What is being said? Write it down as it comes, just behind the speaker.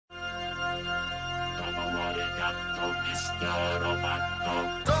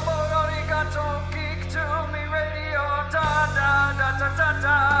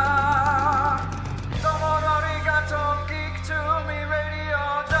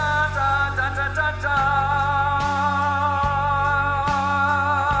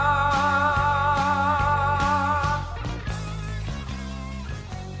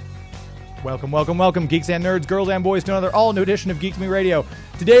Welcome, geeks and nerds, girls and boys, to another all-new edition of Geek to Me Radio.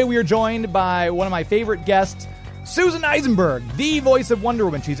 Today we are joined by one of my favorite guests, Susan Eisenberg, the voice of Wonder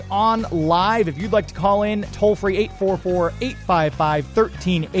Woman. She's on live. If you'd like to call in, toll-free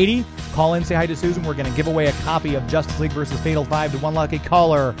 844-855-1380. Call in, say hi to Susan. We're going to give away a copy of Justice League vs. Fatal 5 to one lucky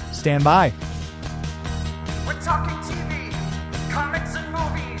caller. Stand by. We're talking TV, comics and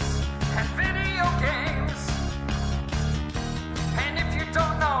movies, and video games. And if you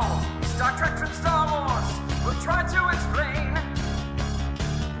don't know Star Trek from Star Wars, we'll try to explain.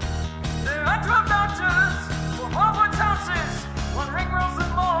 There are 12 doctors for Hogwarts houses, one ring rules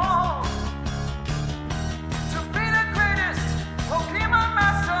them all. To be the greatest Pokemon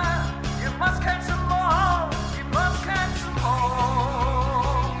master, you must catch them all. You must catch them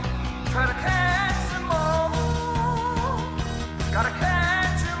all. Try to catch them all. Gotta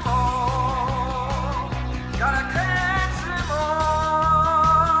catch them all. Gotta catch them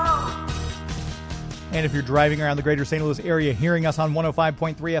all. And if you're driving around the greater St. Louis area hearing us on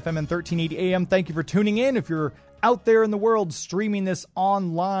 105.3 FM and 1380 AM, thank you for tuning in. If you're out there in the world streaming this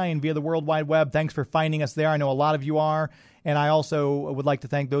online via the World Wide Web, thanks for finding us there. I know a lot of you are. And I also would like to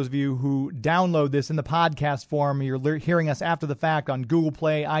thank those of you who download this in the podcast form. You're hearing us after the fact on Google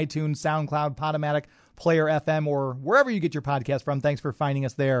Play, iTunes, SoundCloud, Podomatic, Player FM, or wherever you get your podcast from. Thanks for finding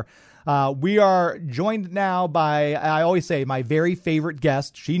us there. We are joined now by, I always say, my very favorite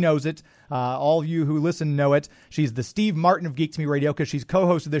guest. She knows it. All of you who listen know it. She's the Steve Martin of Geek to Me Radio because she's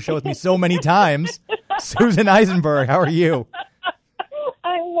co-hosted this show with me so many times. Susan Eisenberg, how are you?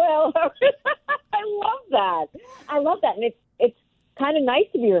 I'm well. I love that. And it's kind of nice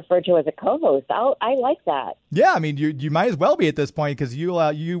to be referred to as a co-host. I like that. Yeah, I mean, you might as well be at this point because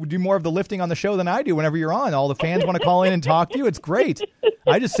you do more of the lifting on the show than I do whenever you're on. All the fans want to call in and talk to you. It's great.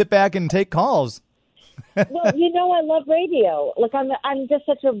 I just sit back and take calls. Well, I love radio. Look, I'm just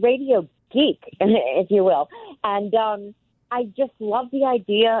such a radio geek, if you will. And I just love the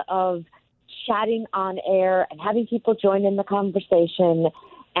idea of chatting on air and having people join in the conversation.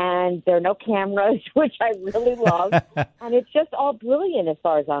 And there are no cameras, which I really love. And it's just all brilliant as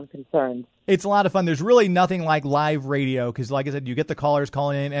far as I'm concerned. It's a lot of fun. There's really nothing like live radio because, like I said, you get the callers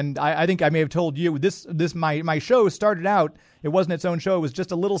calling in. And I think I may have told you, my show started out, it wasn't its own show. It was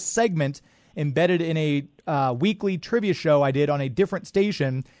just a little segment embedded in a weekly trivia show I did on a different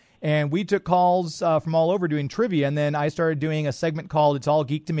station. And we took calls from all over doing trivia. And then I started doing a segment called It's All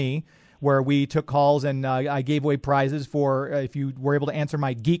Geek to Me, where we took calls and I gave away prizes for if you were able to answer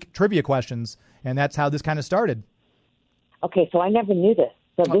my geek trivia questions. And that's how this kind of started. Okay, so I never knew this.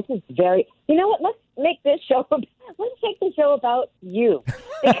 So this is very, you know what, let's make the show about you.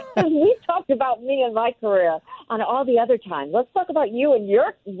 Because we talked about me and my career on all the other time. Let's talk about you and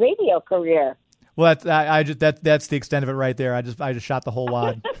your radio career. Well, that's the extent of it right there. I just shot the whole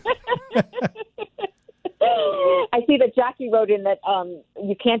wad. I see that Jackie wrote in that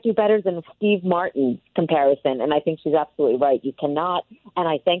you can't do better than a Steve Martin comparison, and I think she's absolutely right. You cannot, and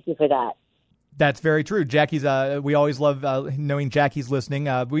I thank you for that. That's very true. Jackie's. We always love knowing Jackie's listening.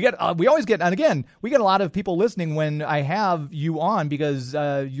 We get a lot of people listening when I have you on because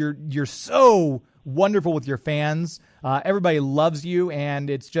you're so wonderful with your fans. Everybody loves you, and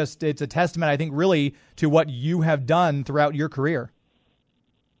it's a testament, I think, really to what you have done throughout your career.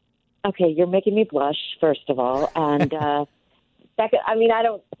 Okay, you're making me blush, first of all, and second, I mean, I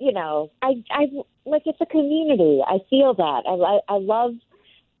don't, I like it's a community. I feel that.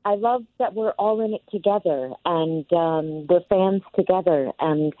 I love that we're all in it together, and we're fans together,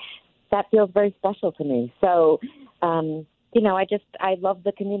 and that feels very special to me. So, I love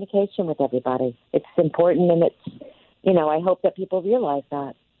the communication with everybody. It's important, and it's, I hope that people realize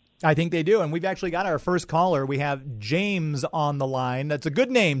that. I think they do, and we've actually got our first caller. We have James on the line. That's a good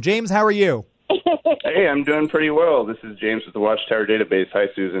name. James, how are you? Hey, I'm doing pretty well. This is James with the Watchtower Database. Hi,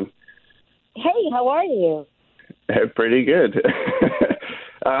 Susan. Hey, how are you? Pretty good.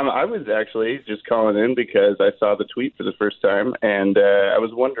 I was actually just calling in because I saw the tweet for the first time, and I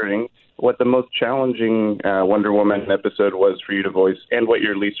was wondering what the most challenging Wonder Woman episode was for you to voice and what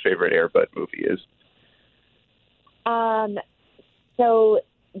your least favorite Air Bud movie is. So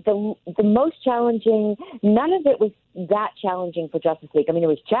the most challenging, none of it was that challenging for Justice League. I mean, it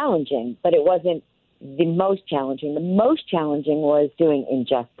was challenging, but it wasn't the most challenging. The most challenging was doing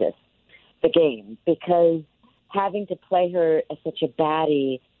Injustice, the game, because having to play her as such a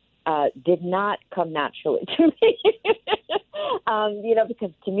baddie did not come naturally to me.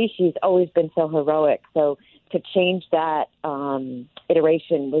 Because to me she's always been so heroic. So to change that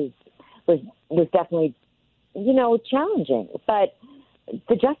iteration was definitely, challenging. But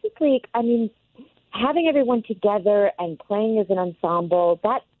the Justice League, I mean, having everyone together and playing as an ensemble,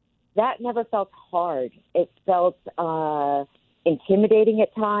 that never felt hard. It felt intimidating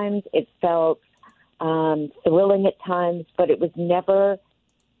at times. It felt thrilling at times, but it was never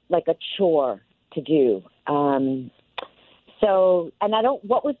like a chore to do.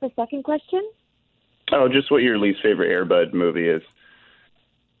 What was the second question? Oh, just what your least favorite Air Bud movie is.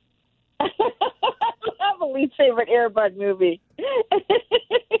 I don't have a least favorite Air Bud movie.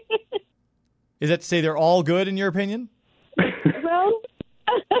 Is that to say they're all good in your opinion? Well,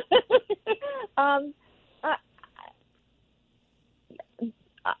 I'm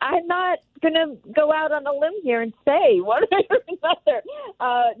not going to go out on a limb here and say one way or another.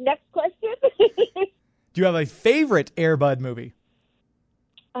 Next question. Do you have a favorite Air Bud movie?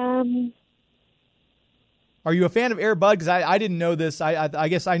 Are you a fan of Air Bud? Because I didn't know this. I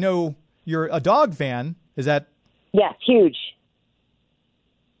guess I know you're a dog fan. Is that? Yes, huge.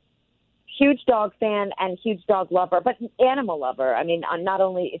 Huge dog fan and huge dog lover, but animal lover. I mean, not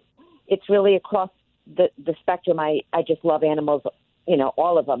only it's really across the spectrum. I just love animals,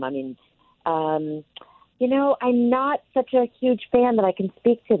 all of them. I mean, I'm not such a huge fan that I can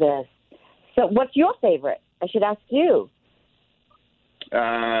speak to this. So what's your favorite? I should ask you.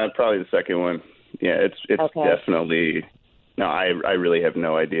 Probably the second one. Yeah, it's okay. Definitely. No, I really have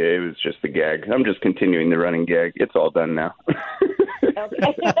no idea. It was just the gag. I'm just continuing the running gag. It's all done now.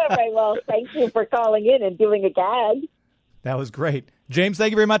 Okay. All right. Well, thank you for calling in and doing a gag. That was great. James,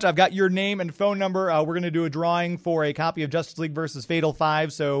 thank you very much. I've got your name and phone number. We're going to do a drawing for a copy of Justice League versus Fatal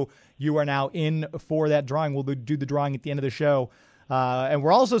 5, so you are now in for that drawing. We'll do the drawing at the end of the show. And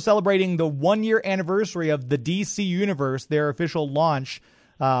we're also celebrating the 1-year anniversary of the DC Universe, their official launch.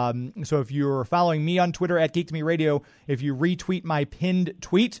 So if you're following me on Twitter at GeekToMeRadio, if you retweet my pinned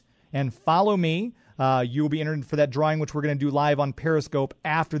tweet and follow me, you will be entered for that drawing, which we're going to do live on Periscope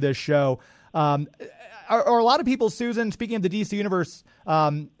after this show. Are a lot of people, Susan, speaking of the DC Universe,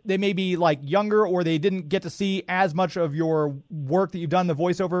 they may be like younger or they didn't get to see as much of your work that you've done, the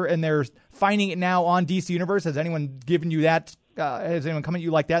voiceover, and they're finding it now on DC Universe? Has anyone given you that? Has anyone come at you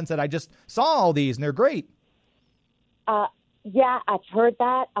like that and said, I just saw all these and they're great? Yeah, I've heard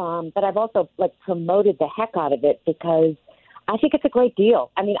that, but I've also promoted the heck out of it because I think it's a great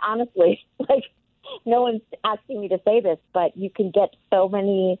deal. I mean, honestly, no one's asking me to say this, but you can get so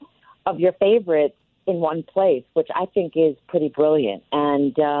many of your favorites in one place, which I think is pretty brilliant.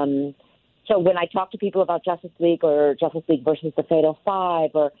 And so when I talk to people about Justice League or Justice League versus the Fatal 5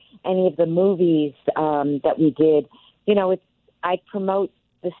 or any of the movies that we did, I promote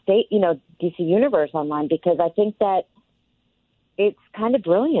the DC Universe online because I think that it's kind of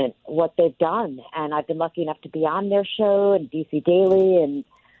brilliant what they've done. And I've been lucky enough to be on their show and DC Daily. And,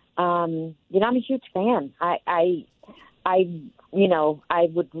 I'm a huge fan. I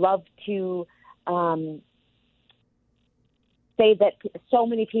would love to say that so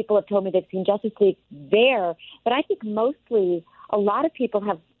many people have told me they've seen Justice League there, but I think mostly a lot of people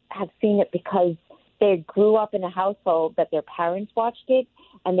have seen it because they grew up in a household that their parents watched it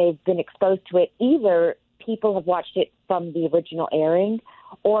and they've been exposed to it. Either people have watched it from the original airing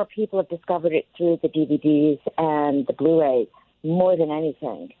or people have discovered it through the DVDs and the Blu-ray more than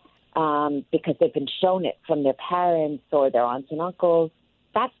anything because they've been shown it from their parents or their aunts and uncles.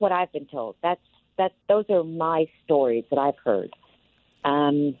 That's what I've been told. Those are my stories that I've heard.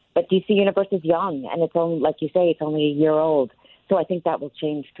 But DC Universe is young, and it's only, like you say, it's only a year old. So I think that will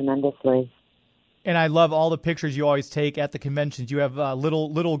change tremendously. And I love all the pictures you always take at the conventions. You have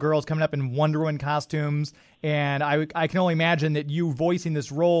little girls coming up in Wonder Woman costumes, and I can only imagine that you voicing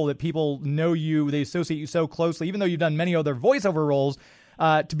this role, that people know you, they associate you so closely, even though you've done many other voiceover roles,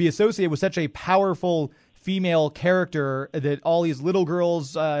 to be associated with such a powerful female character that all these little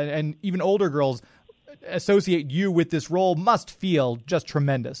girls and even older girls associate you with this role must feel just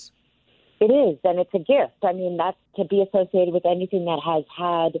tremendous. It is, and it's a gift. I mean, that's to be associated with anything that has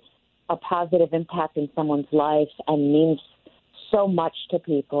had a positive impact in someone's life and means so much to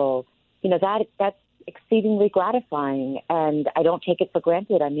people. That's exceedingly gratifying, and I don't take it for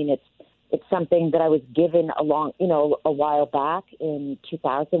granted. I mean, it's something that I was given a while back in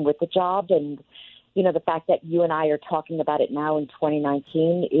 2000 with the job, and the fact that you and I are talking about it now in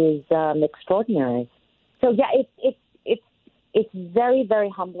 2019 is extraordinary. So yeah, it's very, very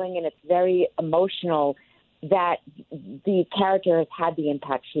humbling and it's very emotional that the character has had the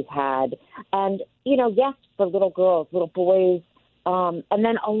impact she's had. And, yes, for little girls, little boys, and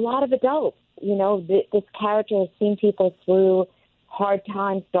then a lot of adults. This character has seen people through hard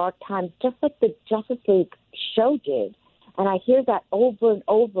times, dark times, just like the Justice League show did. And I hear that over and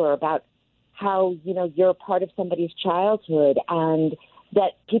over about how, you're a part of somebody's childhood and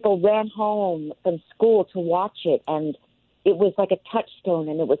that people ran home from school to watch it. And it was like a touchstone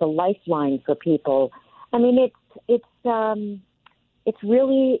and it was a lifeline for people. I mean, it's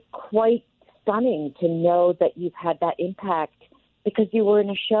really quite stunning to know that you've had that impact because you were in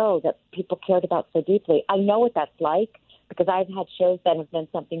a show that people cared about so deeply. I know what that's like because I've had shows that have meant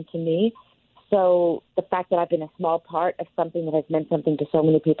something to me. So the fact that I've been a small part of something that has meant something to so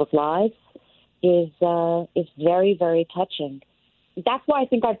many people's lives is very, very touching. That's why I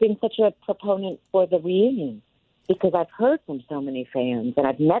think I've been such a proponent for the reunion, because I've heard from so many fans and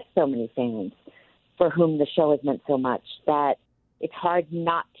I've met so many fans for whom the show has meant so much that it's hard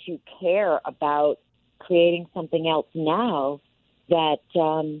not to care about creating something else now that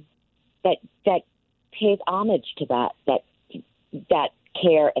pays homage to that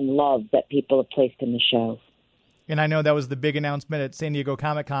care and love that people have placed in the show. And I know that was the big announcement at San Diego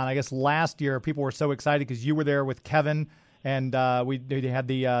Comic-Con. I guess last year people were so excited because you were there with Kevin, and they had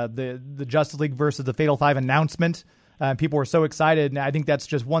the Justice League versus the Fatal Five announcement. People were so excited, and I think that's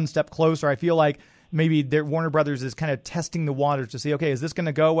just one step closer. I feel like maybe Warner Brothers is kind of testing the waters to see, okay, is this going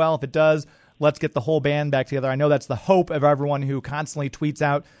to go well? If it does, let's get the whole band back together. I know that's the hope of everyone who constantly tweets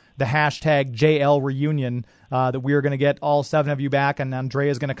out the hashtag JL Reunion, that we are going to get all 7 of you back, and Andrea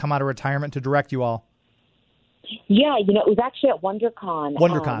is going to come out of retirement to direct you all. Yeah, it was actually at WonderCon.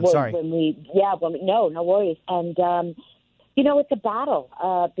 Sorry. No worries. And, it's a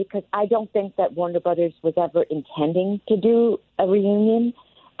battle because I don't think that Warner Brothers was ever intending to do a reunion.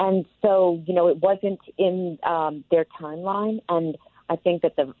 And so, it wasn't in their timeline. And I think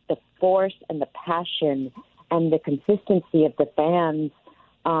that the force and the passion and the consistency of the fans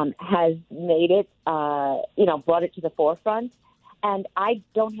has made it, brought it to the forefront. And I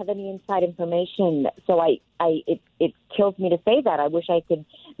don't have any inside information, so it kills me to say that. I wish I could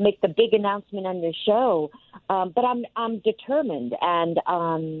make the big announcement on your show, but I'm determined, and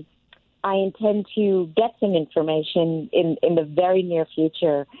I intend to get some information in the very near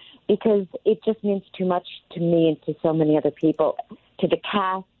future because it just means too much to me and to so many other people. To the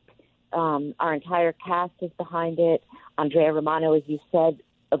cast, our entire cast is behind it. Andrea Romano, as you said,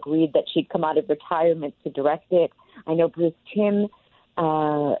 agreed that she'd come out of retirement to direct it. I know Bruce Timm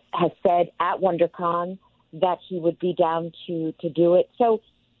has said at WonderCon that he would be down to do it. So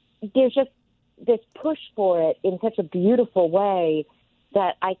there's just this push for it in such a beautiful way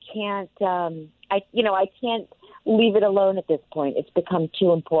that I can't leave it alone at this point. It's become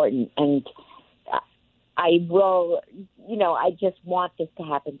too important, and I just want this to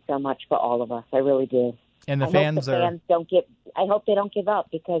happen so much for all of us. I really do. And the I fans I hope they don't give up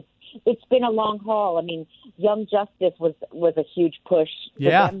because it's been a long haul. I mean, Young Justice was a huge push for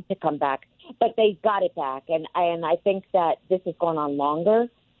them to come back, but they got it back. And I think that this has gone on longer,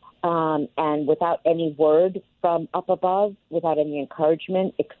 and without any word from up above, without any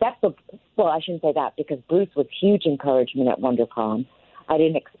encouragement, except for, well, I shouldn't say that because Bruce was huge encouragement at WonderCon. I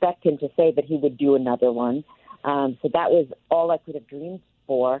didn't expect him to say that he would do another one. So that was all I could have dreamed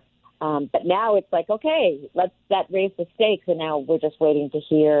for. But now it's like, okay, that raise the stakes, and now we're just waiting to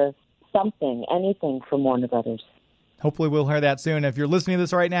hear anything from Warner Brothers. Hopefully we'll hear that soon. If you're listening to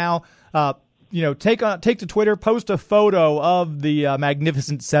this right now, take to Twitter, post a photo of the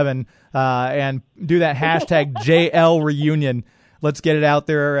Magnificent Seven, and do that hashtag JL Reunion. Let's get it out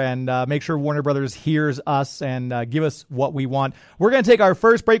there and make sure Warner Brothers hears us and give us what we want. We're going to take our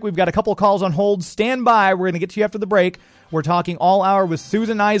first break. We've got a couple of calls on hold. Stand by. We're going to get to you after the break. We're talking all hour with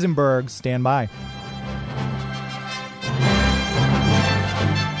Susan Eisenberg. Stand by.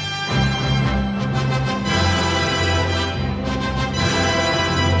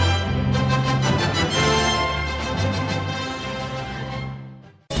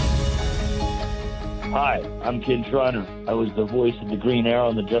 Hi, I'm Kid Shriner. I was the voice of the Green Arrow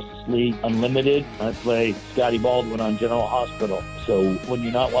in the Justice League Unlimited. I play Scotty Baldwin on General Hospital. So when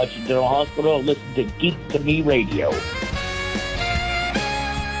you're not watching General Hospital, listen to Geek to Me Radio.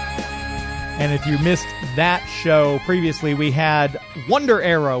 And if you missed that show previously, we had Wonder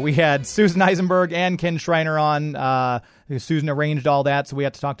Arrow. We had Susan Eisenberg and Ken Shriner on. Susan arranged all that, so we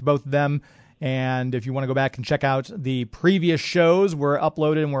had to talk to both of them. And if you want to go back and check out the previous shows, we're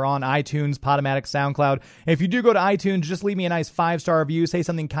uploaded and we're on iTunes, Podomatic, SoundCloud. And if you do go to iTunes, just leave me a nice 5-star review. Say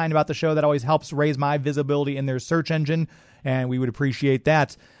something kind about the show. That always helps raise my visibility in their search engine, and we would appreciate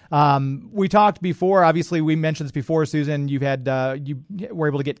that. We talked before. Obviously, we mentioned this before, Susan. You were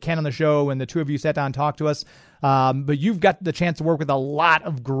able to get Ken on the show, and the two of you sat down and talked to us. But you've got the chance to work with a lot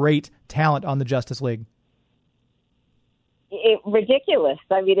of great talent on the Justice League. Ridiculous.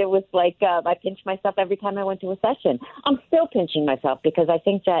 I mean, it was like I pinched myself every time I went to a session. I'm still pinching myself because I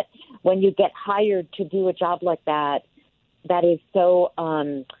think that when you get hired to do a job like that, that is so,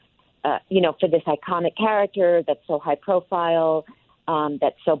 for this iconic character that's so high profile,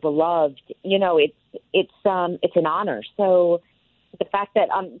 that's so beloved, it's an honor. So the fact that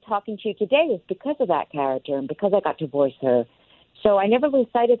I'm talking to you today is because of that character and because I got to voice her. So I never lose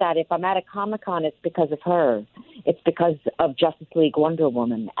sight of that. If I'm at a Comic-Con, it's because of her. It's because of Justice League Wonder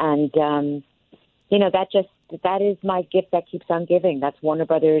Woman. And, that is my gift that keeps on giving. That's Warner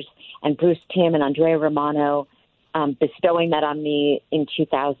Brothers and Bruce Timm and Andrea Romano bestowing that on me in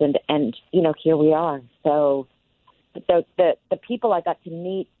 2000. And, here we are. So the people I got to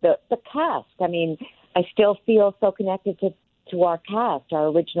meet, the cast, I mean, I still feel so connected to our cast, our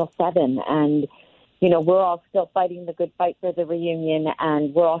original 7. And, we're all still fighting the good fight for the reunion,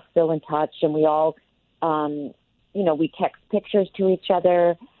 and we're all still in touch, and we all, we text pictures to each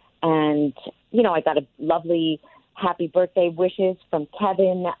other. And, I got a lovely happy birthday wishes from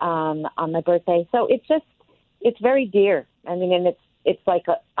Kevin on my birthday. So it's very dear. I mean, and it's like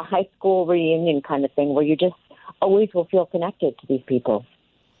a high school reunion kind of thing where you just always will feel connected to these people.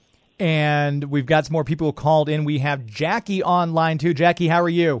 And we've got some more people called in. We have Jackie online, too. Jackie, how are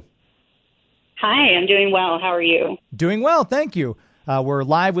you? Hi, I'm doing well. How are you? Doing well, thank you. We're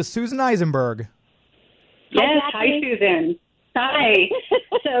live with Susan Eisenberg. Yes, hi, Susan. Hi.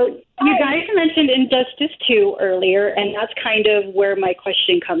 So you guys mentioned Injustice 2 earlier, and that's kind of where my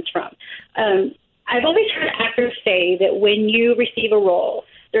question comes from. I've always heard actors say that when you receive a role,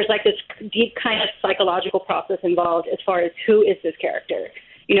 there's like this deep kind of psychological process involved as far as who is this character?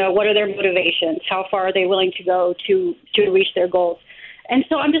 What are their motivations? How far are they willing to go to reach their goals? And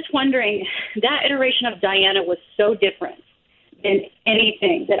so I'm just wondering, that iteration of Diana was so different than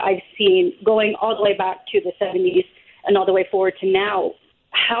anything that I've seen going all the way back to the 70s and all the way forward to now.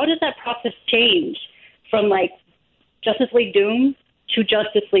 How does that process change from like Justice League Doom to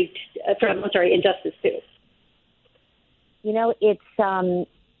Injustice 2?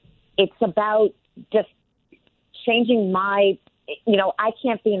 It's about just changing my, I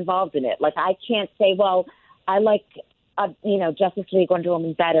can't be involved in it. Like, I can't say, well, I like, Justice League Wonder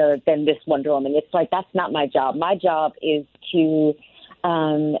Woman better than this Wonder Woman. It's like, that's not my job. My job is to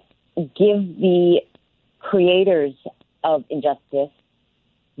give the creators of Injustice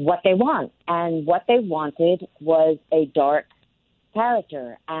what they want. And what they wanted was a dark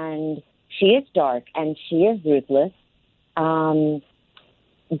character. And she is dark and she is ruthless.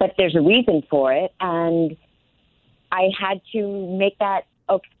 But there's a reason for it. And I had to make that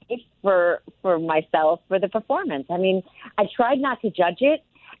okay for myself for the performance. I mean, I tried not to judge it,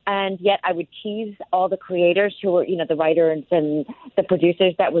 and yet I would tease all the creators who were, the writers and the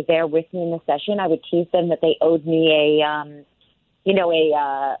producers that were there with me in the session. I would tease them that they owed me a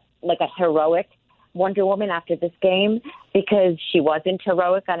heroic Wonder Woman after this game, because she wasn't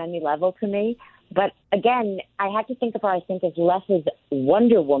heroic on any level to me. But again, I had to think of her, I think, as less as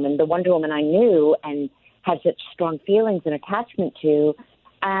Wonder Woman, the Wonder Woman I knew and had such strong feelings and attachment to,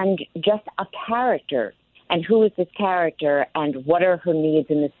 and just a character. And who is this character, and what are her needs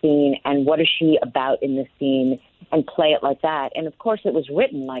in the scene, and what is she about in the scene, and play it like that. And of course, it was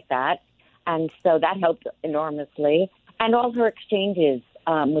written like that, and so that helped enormously. And all her exchanges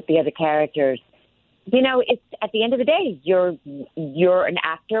with the other characters. It's at the end of the day, you're an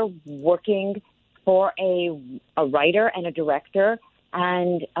actor working for a writer and a director,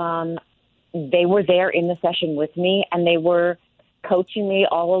 and they were there in the session with me, and they were coaching me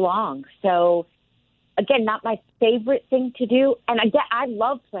all along. So, again, not my favorite thing to do. And I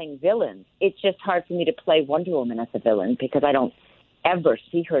love playing villains. It's just hard for me to play Wonder Woman as a villain because I don't ever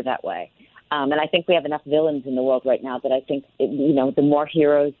see her that way. And I think we have enough villains in the world right now that I think, the more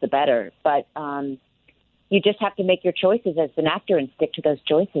heroes, the better. But you just have to make your choices as an actor and stick to those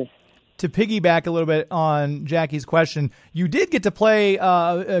choices. To piggyback a little bit on Jackie's question, you did get to play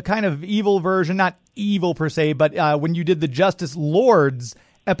a kind of evil version, not evil per se, but when you did the Justice Lords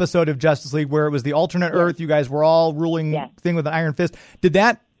episode of Justice League, where it was the alternate Earth, you guys were all ruling thing with an iron fist. Did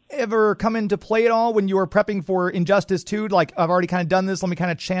that ever come into play at all when you were prepping for Injustice 2? Like, I've already kind of done this, let me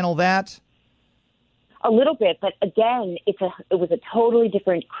kind of channel that? A little bit, but again, it was a totally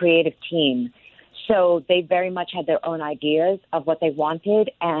different creative team. So they very much had their own ideas of what they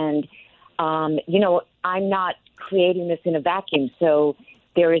wanted. And, I'm not creating this in a vacuum. So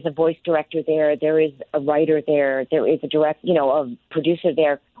there is a voice director there. There is a writer there. There is a a producer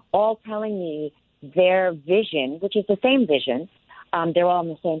there all telling me their vision, which is the same vision. They're all on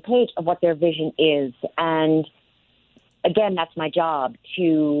the same page of what their vision is. And again, that's my job,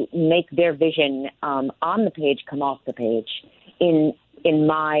 to make their vision on the page come off the page in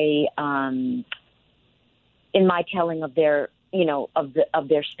my telling of their, of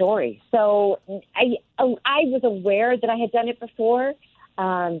their story. So I was aware that I had done it before,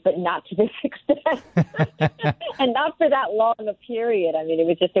 but not to this extent, and not for that long a period. I mean, it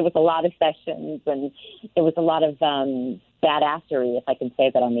was a lot of sessions, and it was a lot of badassery, if I can say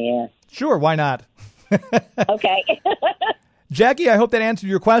that on the air. Sure, why not? Okay. Jackie, I hope that answered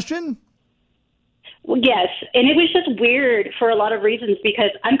your question. Well, yes, and it was just weird for a lot of reasons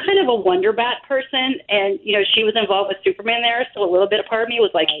because I'm kind of a Wonder Bat person, and, she was involved with Superman there, so a little bit of part of me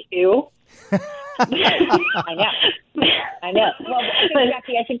was like, ew. I know. Well,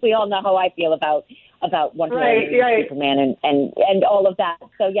 Jackie, I think we all know how I feel about Wonder Woman and Superman and all of that.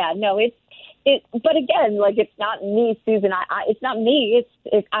 So, yeah, no, but again, like, it's not me, Susan. It's not me.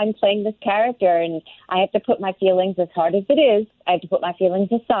 I'm playing this character, and I have to put my feelings, as hard as it is, I have to put my feelings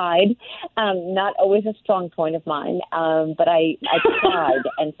aside. Not always a strong point of mine, but I tried,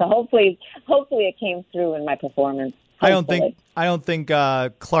 and so hopefully it came through in my performance. Hopefully. I don't think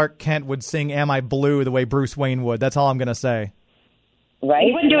Clark Kent would sing "Am I Blue" the way Bruce Wayne would. That's all I'm going to say. Right?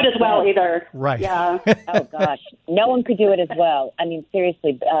 He wouldn't do it as well either. Right. Yeah. Oh, gosh. No one could do it as well. I mean,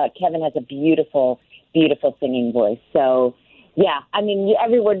 seriously, Kevin has a beautiful, beautiful singing voice. So, yeah, I mean,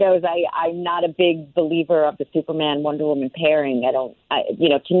 everyone knows I'm not a big believer of the Superman-Wonder Woman pairing.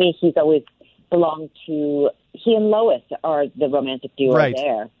 To me, he's always belonged to, he and Lois are the romantic duo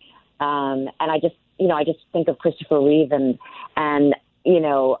there. And I just think of Christopher Reeve and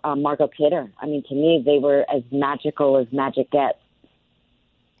Margot Kidder. I mean, to me, they were as magical as magic gets.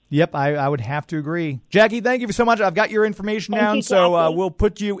 Yep, I would have to agree. Jackie, thank you so much. I've got your information down, so we'll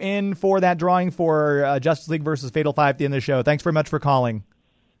put you in for that drawing for Justice League versus Fatal 5 at the end of the show. Thanks very much for calling.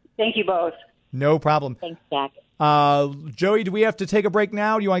 Thank you both. No problem. Thanks, Jack. Joey, do we have to take a break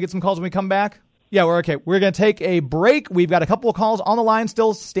now? Do you want to get some calls when we come back? Yeah, we're okay. We're going to take a break. We've got a couple of calls on the line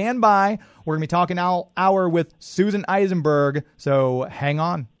still. Stand by. We're going to be talking all hour with Susan Eisenberg, so hang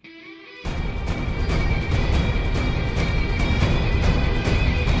on.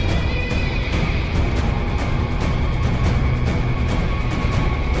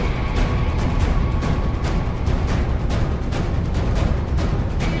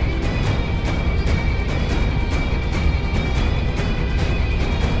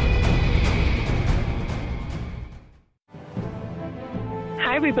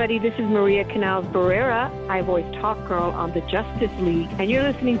 Hi, everybody. This is Maria Canals Barrera. I voice Talk Girl on the Justice League, and you're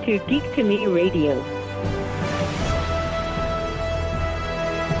listening to Geek to Me Radio.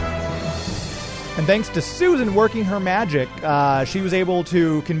 And thanks to Susan working her magic, she was able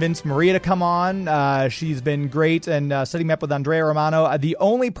to convince Maria to come on. She's been great and setting me up with Andrea Romano. The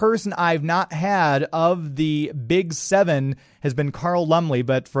only person I've not had of the Big Seven has been Carl Lumley,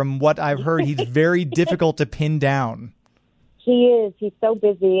 but from what I've heard, he's very difficult to pin down. He is. He's so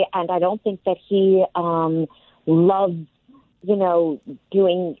busy, and I don't think that he loves,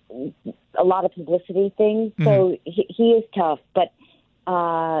 doing a lot of publicity things. Mm-hmm. So he is tough, but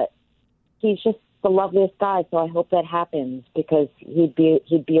he's just the loveliest guy. So I hope that happens because he'd be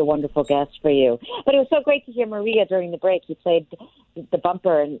a wonderful guest for you. But it was so great to hear Maria during the break. He played the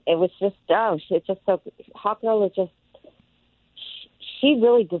bumper, and it was just it's just so. Hawkgirl is just. She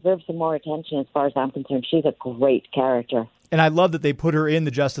really deserves some more attention as far as I'm concerned. She's a great character. And I love that they put her in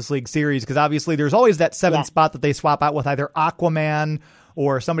the Justice League series because obviously there's always that seventh spot that they swap out with either Aquaman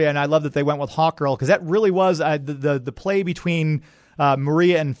or somebody. And I love that they went with Hawkgirl because that really was the play between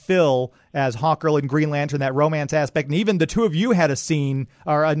Maria and Phil as Hawkgirl and Green Lantern, that romance aspect. And even the two of you had a scene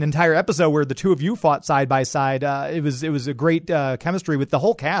or an entire episode where the two of you fought side by side. It was a great chemistry with the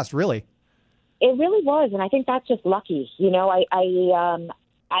whole cast, really. It really was, and I think that's just lucky.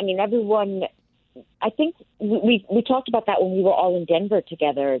 I mean, everyone. I think we talked about that when we were all in Denver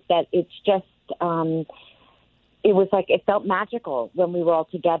together. That it's just, it was like it felt magical when we were all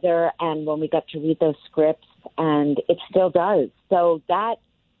together and when we got to read those scripts, and it still does. So that,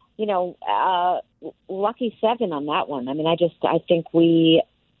 lucky seven on that one. I mean, I think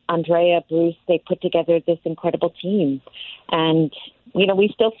Andrea, Bruce, they put together this incredible team, and we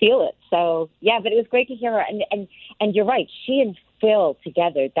still feel it. So yeah, but it was great to hear her. And you're right, she and Phil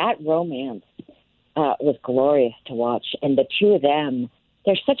together, that romance was glorious to watch. And the two of them,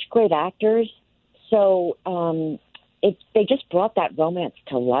 they're such great actors. So they just brought that romance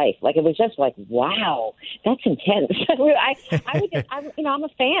to life. Like it was just like, wow, that's intense. I'm a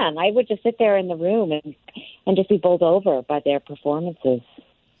fan. I would just sit there in the room and just be bowled over by their performances.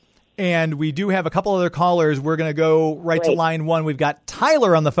 And we do have a couple other callers. We're going to go right to line one. We've got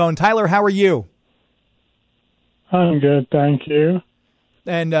Tyler on the phone. Tyler, how are you? I'm good, thank you.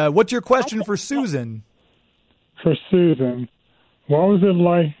 And what's your question for Susan? For Susan, what was it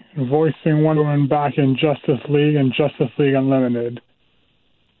like voicing Wonder Woman back in Justice League and Justice League Unlimited?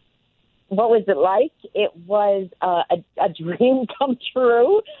 What was it like? It was a dream come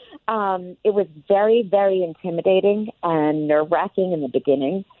true. It was very, very intimidating and nerve-wracking in the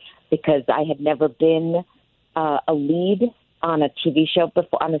beginning because I had never been a lead on a TV show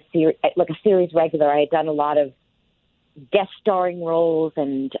before, on a series regular. I had done a lot of guest starring roles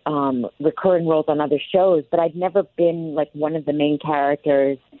and recurring roles on other shows, but I'd never been like one of the main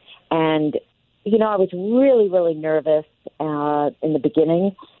characters. And, you know, I was really, really nervous in the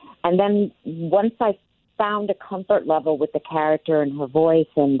beginning. And then once I found a comfort level with the character and her voice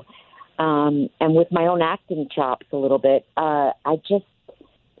and with my own acting chops a little bit,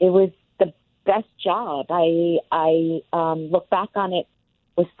 it was the best job. I look back on it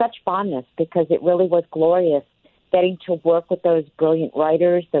with such fondness because it really was glorious getting to work with those brilliant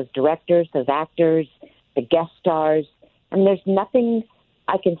writers, those directors, those actors, the guest stars. And there's nothing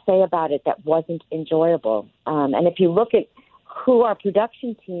I can say about it that wasn't enjoyable. And if you look at who our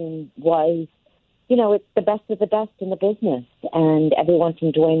production team was, you know, it's the best of the best in the business. And everyone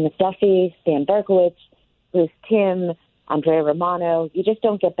from Dwayne McDuffie, Stan Berkowitz, Bruce Timm, Andrea Romano, you just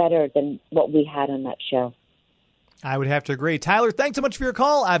don't get better than what we had on that show. I would have to agree. Tyler, thanks so much for your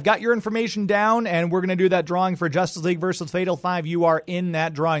call. I've got your information down, and we're going to do that drawing for Justice League versus Fatal 5. You are in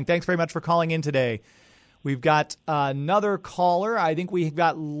that drawing. Thanks very much for calling in today. We've got another caller. I think we've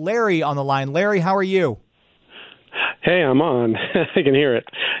got Larry on the line. Larry, how are you? Hey, I'm on. I can hear it.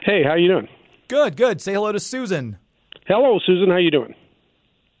 Hey, how you doing? Good, good. Say hello to Susan. Hello, Susan. How you doing?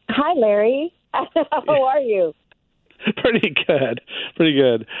 Hi, Larry. How are you? Pretty good. Pretty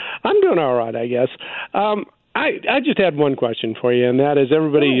good. I'm doing all right, I guess. I just had one question for you, and that is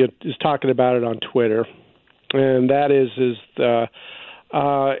everybody is talking about it on Twitter, and that is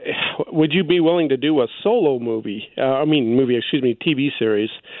would you be willing to do a solo movie? TV series,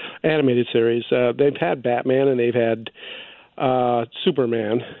 animated series. They've had Batman and they've had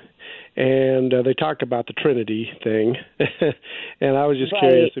Superman, and they talked about the Trinity thing. And I was just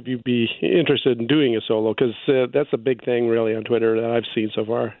curious if you'd be interested in doing a solo, because that's a big thing really on Twitter that I've seen so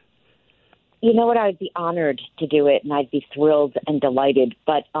far. You know what? I'd be honored to do it, and I'd be thrilled and delighted.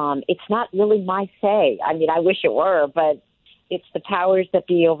 But it's not really my say. I mean, I wish it were, but it's the powers that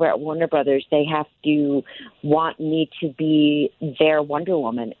be over at Warner Brothers. They have to want me to be their Wonder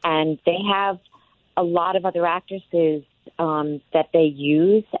Woman. And they have a lot of other actresses that they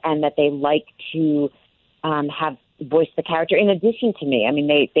use and that they like to have voice the character in addition to me. I mean,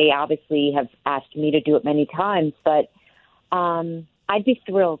 they obviously have asked me to do it many times, but I'd be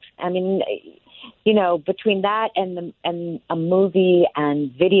thrilled. I mean, you know, between that and a movie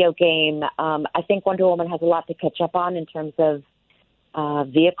and video game, I think Wonder Woman has a lot to catch up on in terms of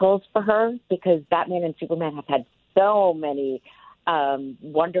vehicles for her, because Batman and Superman have had so many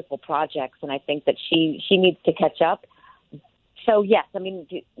wonderful projects, and I think that she needs to catch up. So, yes, I mean,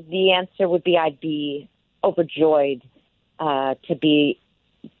 the answer would be I'd be overjoyed to be,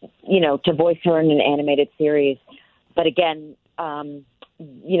 you know, to voice her in an animated series. But again,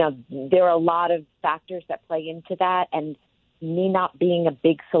 you know, there are a lot of factors that play into that, and me not being a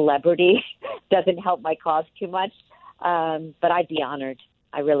big celebrity doesn't help my cause too much. But I'd be honored.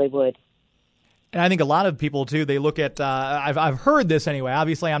 I really would. And I think a lot of people, too, they look at, I've heard this anyway.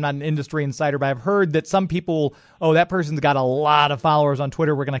 Obviously, I'm not an industry insider, but I've heard that some people, that person's got a lot of followers on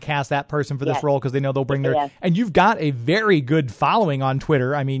Twitter. We're going to cast that person for this role because they know they'll bring their... Yes. And you've got a very good following on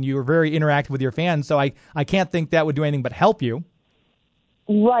Twitter. I mean, you're very interactive with your fans, so I can't think that would do anything but help you.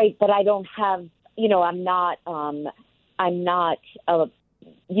 Right, but I don't have, you know, I'm not a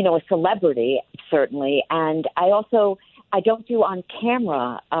celebrity, certainly. And I don't do on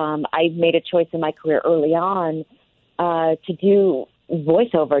camera. I made a choice in my career early on to do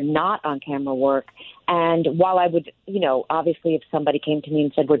voiceover, not on camera work. And while I would, you know, obviously if somebody came to me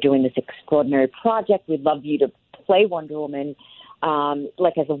and said, we're doing this extraordinary project, we'd love you to play Wonder Woman,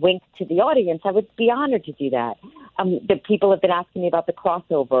 like as a wink to the audience, I would be honored to do that. The people have been asking me about the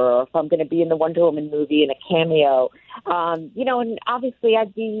crossover, or if I'm going to be in the Wonder Woman movie in a cameo. You know, and obviously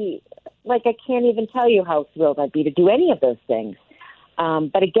I'd be, like, I can't even tell you how thrilled I'd be to do any of those things.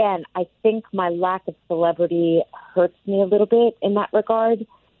 But again, I think my lack of celebrity hurts me a little bit in that regard.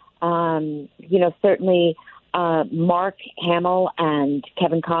 You know, certainly Mark Hamill and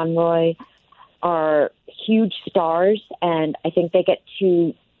Kevin Conroy are huge stars, and I think they get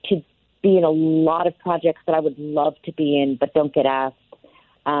to be in a lot of projects that I would love to be in but don't get asked.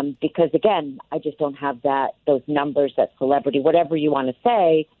 Because again, I just don't have those numbers, that celebrity, whatever you want to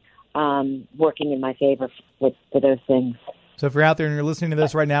say, working in my favor for those things. So if you're out there and you're listening to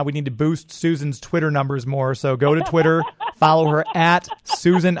this right now, we need to boost Susan's Twitter numbers more. So go to Twitter, follow her at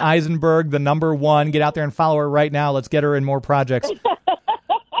Susan Eisenberg, the number 1. Get out there and follow her right now. Let's get her in more projects.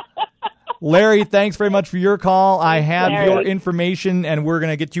 Larry, thanks very much for your call. I have your information, and we're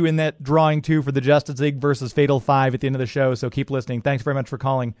going to get you in that drawing, too, for the Justice League versus Fatal 5 at the end of the show, so keep listening. Thanks very much for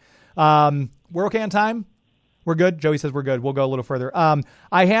calling. We're okay on time? We're good? Joey says we're good. We'll go a little further.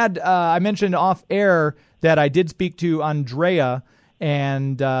 I mentioned off air that I did speak to Andrea,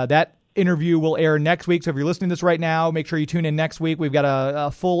 and that interview will air next week. So if you're listening to this right now, make sure you tune in next week. We've got a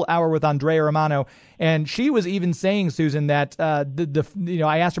full hour with Andrea Romano, and she was even saying, Susan, that I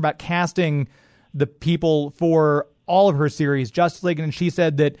asked her about casting the people for all of her series, Justice League, and she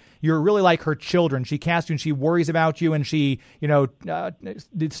said that you're really like her children. She casts you and she worries about you, and she,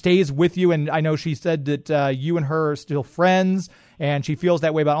 stays with you. And I know she said that you and her are still friends, and she feels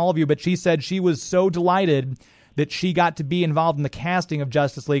that way about all of you. But she said she was so delighted that she got to be involved in the casting of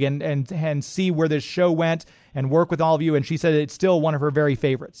Justice League and see where this show went and work with all of you. And she said it's still one of her very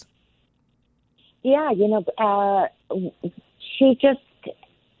favorites. Yeah,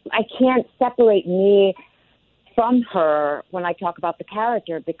 I can't separate me from her when I talk about the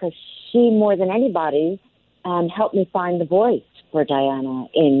character, because she, more than anybody, helped me find the voice for Diana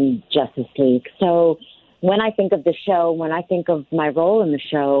in Justice League. So when I think of the show, when I think of my role in the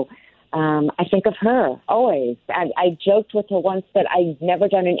show, I think of her always. I joked with her once that I'd never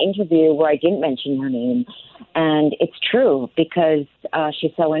done an interview where I didn't mention her name. And it's true, because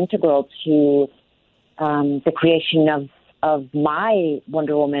she's so integral to the creation of my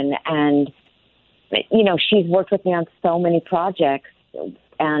Wonder Woman. And, she's worked with me on so many projects.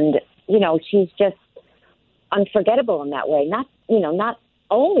 And, she's just unforgettable in that way. Not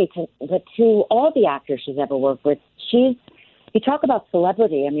only but to all the actors she's ever worked with. You talk about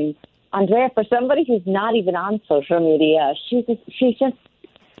celebrity. I mean, Andrea, for somebody who's not even on social media, she's just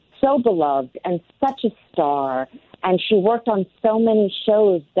so beloved and such a star. And she worked on so many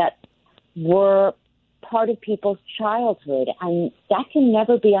shows that were part of people's childhood, and that can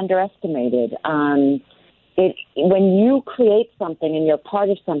never be underestimated. When you create something and you're part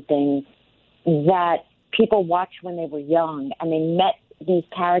of something that people watched when they were young, and they met these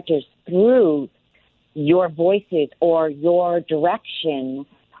characters through your voices or your direction,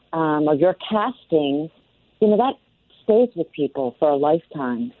 or your casting, that stays with people for a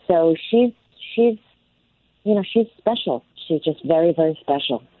lifetime. So she's special. She's just very, very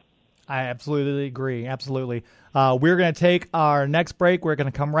special. I absolutely agree. Absolutely. We're going to take our next break. We're going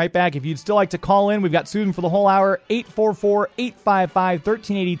to come right back. If you'd still like to call in, we've got Susan for the whole hour,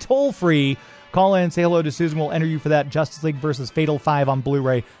 844-855-1380, toll free. Call in and say hello to Susan. We'll enter you for that Justice League versus Fatal 5 on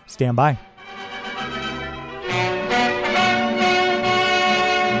Blu-ray. Stand by.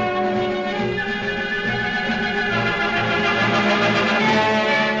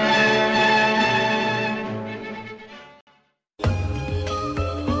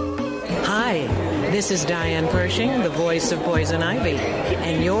 This is Diane Pershing, the voice of Poison Ivy,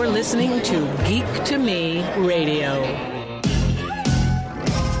 and you're listening to Geek to Me Radio.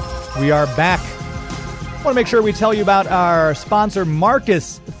 We are back. I want to make sure we tell you about our sponsor,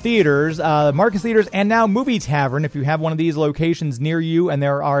 Marcus Theaters. Marcus Theaters and now Movie Tavern. If you have one of these locations near you, and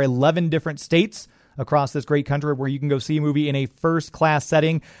there are 11 different states across this great country where you can go see a movie in a first-class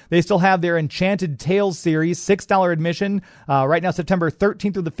setting. They still have their Enchanted Tales series, $6 admission. Right now, September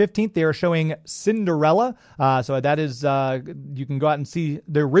 13th through the 15th, they are showing Cinderella. So that is, you can go out and see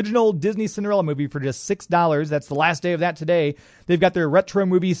the original Disney Cinderella movie for just $6. That's the last day of that today. They've got their retro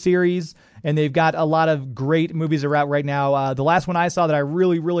movie series, and they've got a lot of great movies that are out right now. The last one I saw that I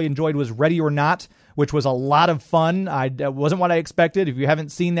really, really enjoyed was Ready or Not, which was a lot of fun. It wasn't what I expected. If you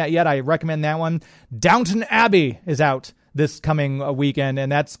haven't seen that yet, I recommend that one. Downton Abbey is out this coming weekend, and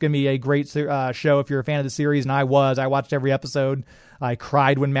that's going to be a great show if you're a fan of the series, and I watched every episode. I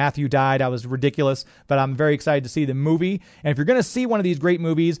cried when Matthew died. I was ridiculous, but I'm very excited to see the movie. And if you're going to see one of these great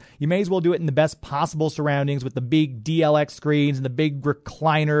movies, you may as well do it in the best possible surroundings with the big DLX screens and the big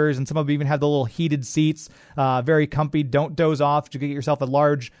recliners, and some of them even have the little heated seats. Very comfy. Don't doze off. You get yourself a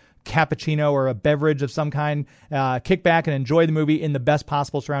large cappuccino or a beverage of some kind. Kick back and enjoy the movie in the best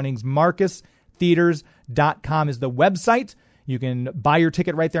possible surroundings. MarcusTheaters.com is the website. You can buy your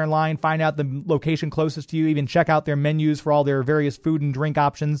ticket right there in line, find out the location closest to you, even check out their menus for all their various food and drink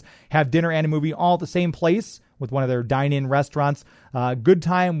options, have dinner and a movie all at the same place with one of their dine-in restaurants. Good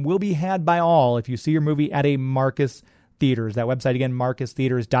time will be had by all if you see your movie at a Marcus Theaters. That website again,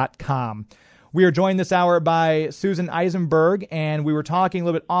 MarcusTheaters.com. We are joined this hour by Susan Eisenberg, and we were talking a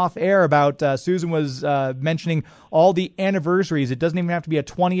little bit off air about Susan was mentioning all the anniversaries. It doesn't even have to be a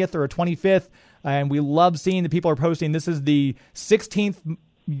 20th or a 25th, and we love seeing that people are posting. This is the 16th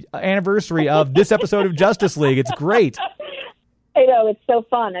anniversary of this episode of Justice League. It's great. I know, it's so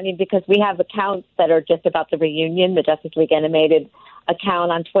fun. I mean, because we have accounts that are just about the reunion, the Justice League Animated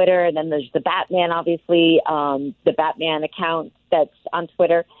account on Twitter, and then there's the Batman, obviously, the Batman account that's on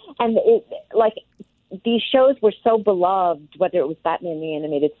Twitter. And these shows were so beloved, whether it was Batman the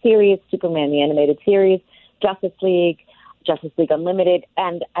Animated Series, Superman the Animated Series, Justice League Unlimited.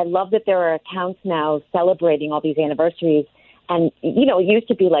 And I love that there are accounts now celebrating all these anniversaries. And, you know, it used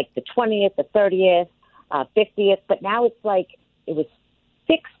to be like the 20th, the 30th, 50th, but now it's like it was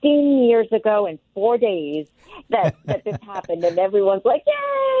 16 years ago and 4 days that this happened, and everyone's like,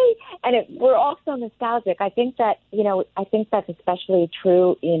 yay! And we're all so nostalgic. I think that, you know, that's especially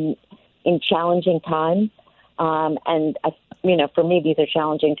true in challenging times. And, for me, these are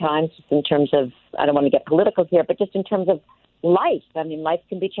challenging times just in terms of, I don't want to get political here, but just in terms of life. I mean, life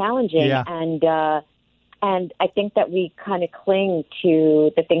can be challenging. Yeah. And I think that we kind of cling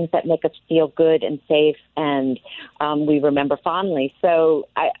to the things that make us feel good and safe, and we remember fondly. So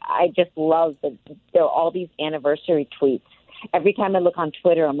I just love that there are all these anniversary tweets. Every time I look on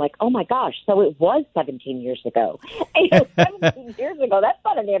Twitter, I'm like, oh, my gosh, so it was 17 years ago. 17 years ago, that's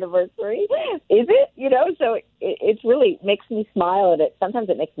not an anniversary, is it? You know, so it really makes me smile, and sometimes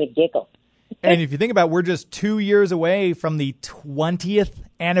it makes me giggle. And if you think about it, we're just 2 years away from the 20th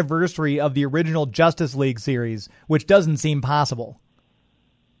anniversary of the original Justice League series, which doesn't seem possible.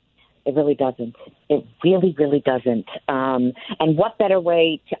 It really doesn't. It really, really doesn't. And what better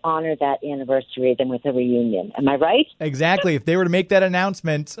way to honor that anniversary than with a reunion? Am I right? Exactly. If they were to make that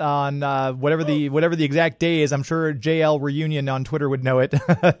announcement on whatever the exact day is, I'm sure JL Reunion on Twitter would know it,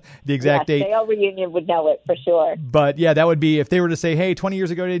 the exact date. JL Reunion would know it for sure. But yeah, that would be if they were to say, hey, 20 years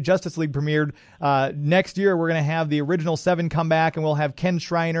ago today, Justice League premiered. Next year, we're going to have the original 7 come back, and we'll have Ken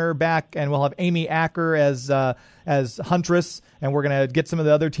Schreiner back, and we'll have Amy Acker as Huntress, and we're going to get some of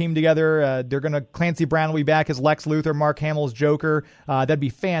the other team together. Clancy Brown will be back as Lex Luthor, Mark Hamill's Joker. That'd be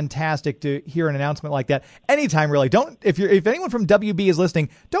fantastic to hear an announcement like that anytime. Really, if anyone from WB is listening,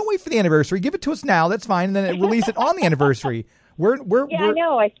 don't wait for the anniversary. Give it to us now. That's fine, and then release it on the anniversary. I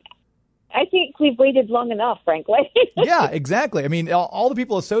know. I think we've waited long enough, frankly. Yeah, exactly. I mean, all the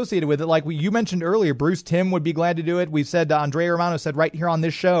people associated with it, like you mentioned earlier, Bruce Timm would be glad to do it. We said Andrea Romano said right here on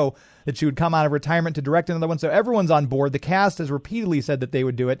this show that she would come out of retirement to direct another one. So everyone's on board. The cast has repeatedly said that they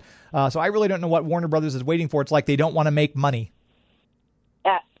would do it. So I really don't know what Warner Brothers is waiting for. It's like they don't want to make money.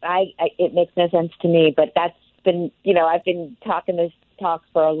 It makes no sense to me, but that's been, I've been talking this talk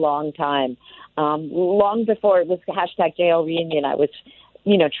for a long time. Long before it was #JL Reunion, I was,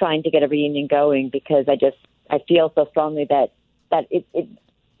 trying to get a reunion going because I feel so strongly that it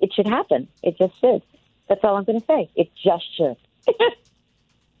should happen. It just should. That's all I'm going to say. It just should.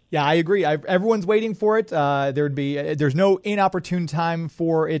 Yeah, I agree. Everyone's waiting for it. There's no inopportune time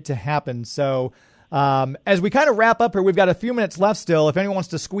for it to happen. So as we kind of wrap up here, we've got a few minutes left still. If anyone wants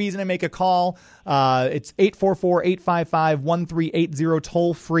to squeeze in and make a call, it's 844-855-1380,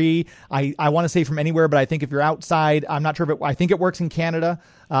 toll free. I want to say from anywhere, but I think if you're outside, I'm not sure I think it works in Canada.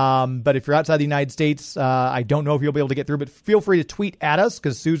 But if you're outside the United States, I don't know if you'll be able to get through, but feel free to tweet at us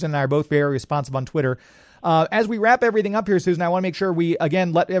because Susan and I are both very responsive on Twitter. As we wrap everything up here, Susan, I want to make sure we,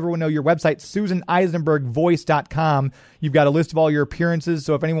 again, let everyone know your website, SusanEisenbergVoice.com. You've got a list of all your appearances,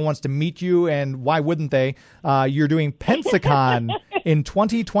 so if anyone wants to meet you, and why wouldn't they, you're doing Pensacon in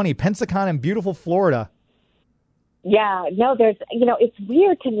 2020, Pensacon in beautiful Florida. Yeah, no, it's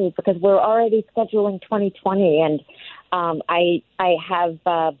weird to me because we're already scheduling 2020, and I have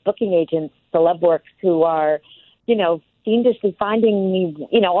booking agents, Celebworks, who are, fiendishly finding me,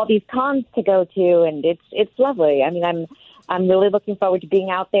 all these cons to go to, and it's lovely. I mean, I'm really looking forward to being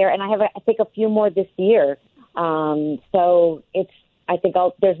out there, and I have, I think, a few more this year. So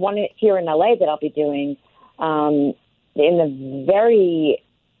there's one here in LA that I'll be doing I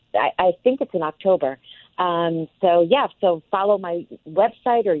think it's in October. So follow my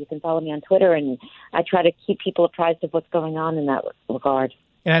website, or you can follow me on Twitter, and I try to keep people apprised of what's going on in that regard.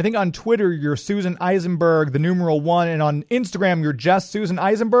 And I think on Twitter, you're Susan Eisenberg, the numeral 1, and on Instagram, you're just Susan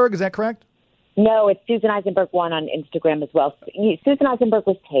Eisenberg. Is that correct? No, it's Susan Eisenberg 1 on Instagram as well. Susan Eisenberg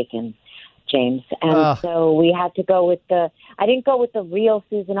was taken, James, and so we had to go with I didn't go with the real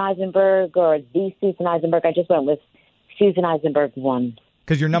Susan Eisenberg or the Susan Eisenberg. I just went with Susan Eisenberg 1.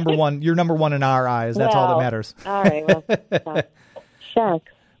 Because you're number one. You're number one in our eyes. That's all that matters. All right. Well,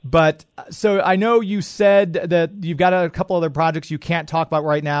 shucks. But so I know you said that you've got a couple other projects you can't talk about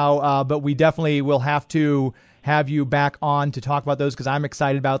right now, but we definitely will have to have you back on to talk about those because I'm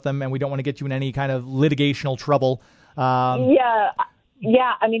excited about them and we don't want to get you in any kind of litigational trouble. Yeah.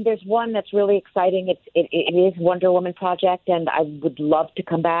 I mean, there's one that's really exciting. It is Wonder Woman project, and I would love to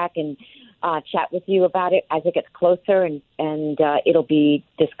come back and chat with you about it as it gets closer, and it'll be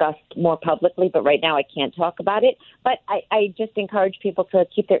discussed more publicly. But right now, I can't talk about it. But I just encourage people to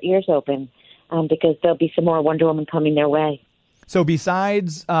keep their ears open because there'll be some more Wonder Woman coming their way. So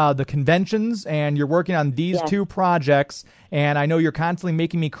besides the conventions, and you're working on these two projects, and I know you're constantly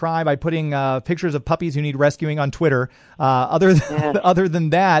making me cry by putting pictures of puppies who need rescuing on Twitter. Other than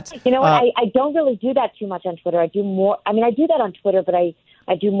that, you know what? I don't really do that too much on Twitter. I do more. I mean, I do that on Twitter, but I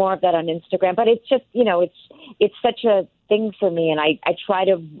do more of that on Instagram. But it's just, it's such a thing for me, and I try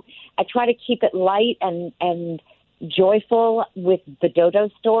to keep it light and joyful with the dodo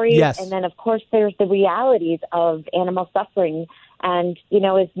stories. Yes. And then, of course, there's the realities of animal suffering. And,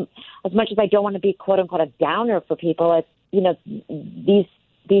 as much as I don't want to be, quote unquote, a downer for people, these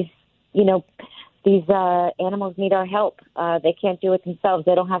animals need our help. They can't do it themselves.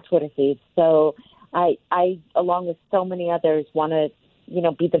 They don't have Twitter feeds. So I along with so many others, want to,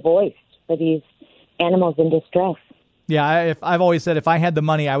 be the voice for these animals in distress. Yeah, I've always said if I had the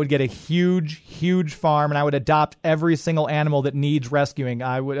money, I would get a huge farm, and I would adopt every single animal that needs rescuing.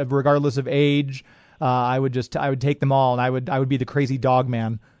 I would, regardless of age, I would take them all, and I would be the crazy dog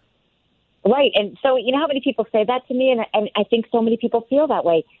man. Right, and so you know how many people say that to me, and I think so many people feel that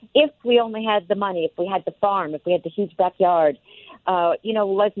way. If we only had the money, if we had the farm, if we had the huge backyard,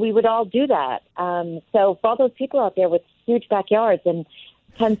 like we would all do that. So for all those people out there with huge backyards and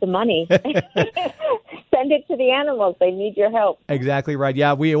tons of money, send it to the animals. They need your help. Exactly right.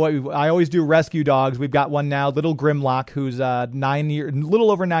 Yeah, I always do rescue dogs. We've got one now, little Grimlock, who's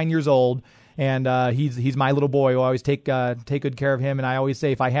little over 9 years old, and he's my little boy. I always take good care of him, and I always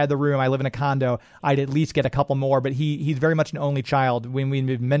say if I had the room, I live in a condo, I'd at least get a couple more. But he's very much an only child. When we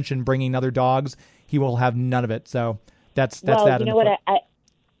mentioned bringing other dogs, he will have none of it. So that's that.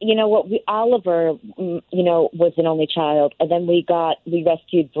 You know what? Oliver, was an only child, and then we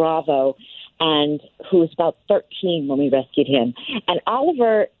rescued Bravo, and who was about 13 when we rescued him. And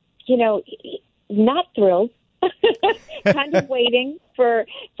Oliver, not thrilled, kind of waiting for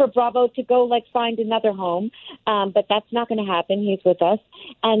Bravo to go like find another home, but that's not going to happen. He's with us,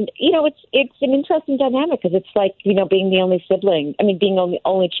 and it's an interesting dynamic because it's like being the only sibling. I mean, being the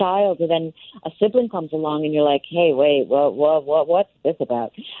only child, and then a sibling comes along, and you're like, hey, wait, what's this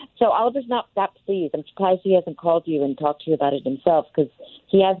about? So Oliver's not that pleased. I'm surprised he hasn't called you and talked to you about it himself because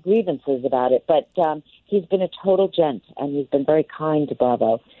he has grievances about it. But he's been a total gent, and he's been very kind to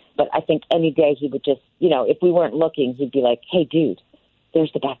Bravo. But I think any day he would just, if we weren't looking, he'd be like, hey, dude, there's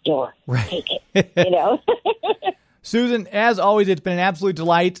the back door. Right. Take it, Susan, as always, it's been an absolute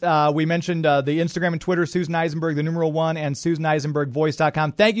delight. We mentioned the Instagram and Twitter, Susan Eisenberg, the #1, and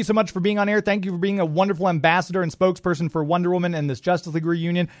SusanEisenbergVoice.com. Thank you so much for being on air. Thank you for being a wonderful ambassador and spokesperson for Wonder Woman and this Justice League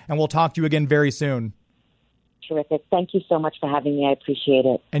reunion, and we'll talk to you again very soon. Terrific. Thank you so much for having me. I appreciate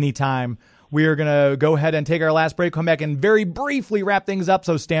it. Anytime. We are going to go ahead and take our last break, come back and very briefly wrap things up,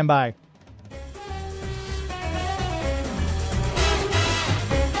 so stand by.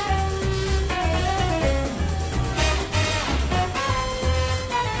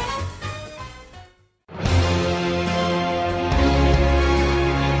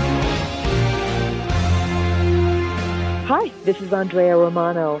 Hi, this is Andrea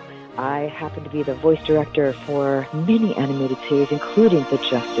Romano. I happen to be the voice director for many animated series, including the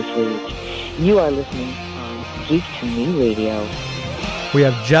Justice League. You are listening on Geek to Me Radio. We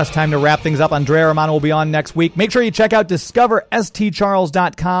have just time to wrap things up. Andrea Romano will be on next week. Make sure you check out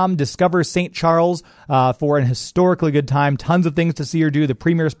DiscoverStCharles.com, Discover St. Charles, for an historically good time. Tons of things to see or do. The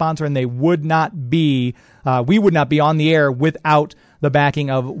premier sponsor, and we would not be on the air without the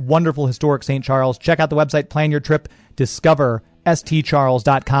backing of wonderful historic St. Charles. Check out the website, plan your trip,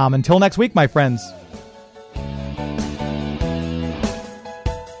 DiscoverStCharles.com. Until next week, my friends.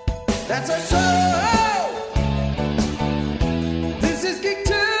 That's our show. This is Geek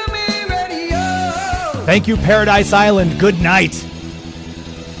to Me Radio. Thank you, Paradise Island. Good night.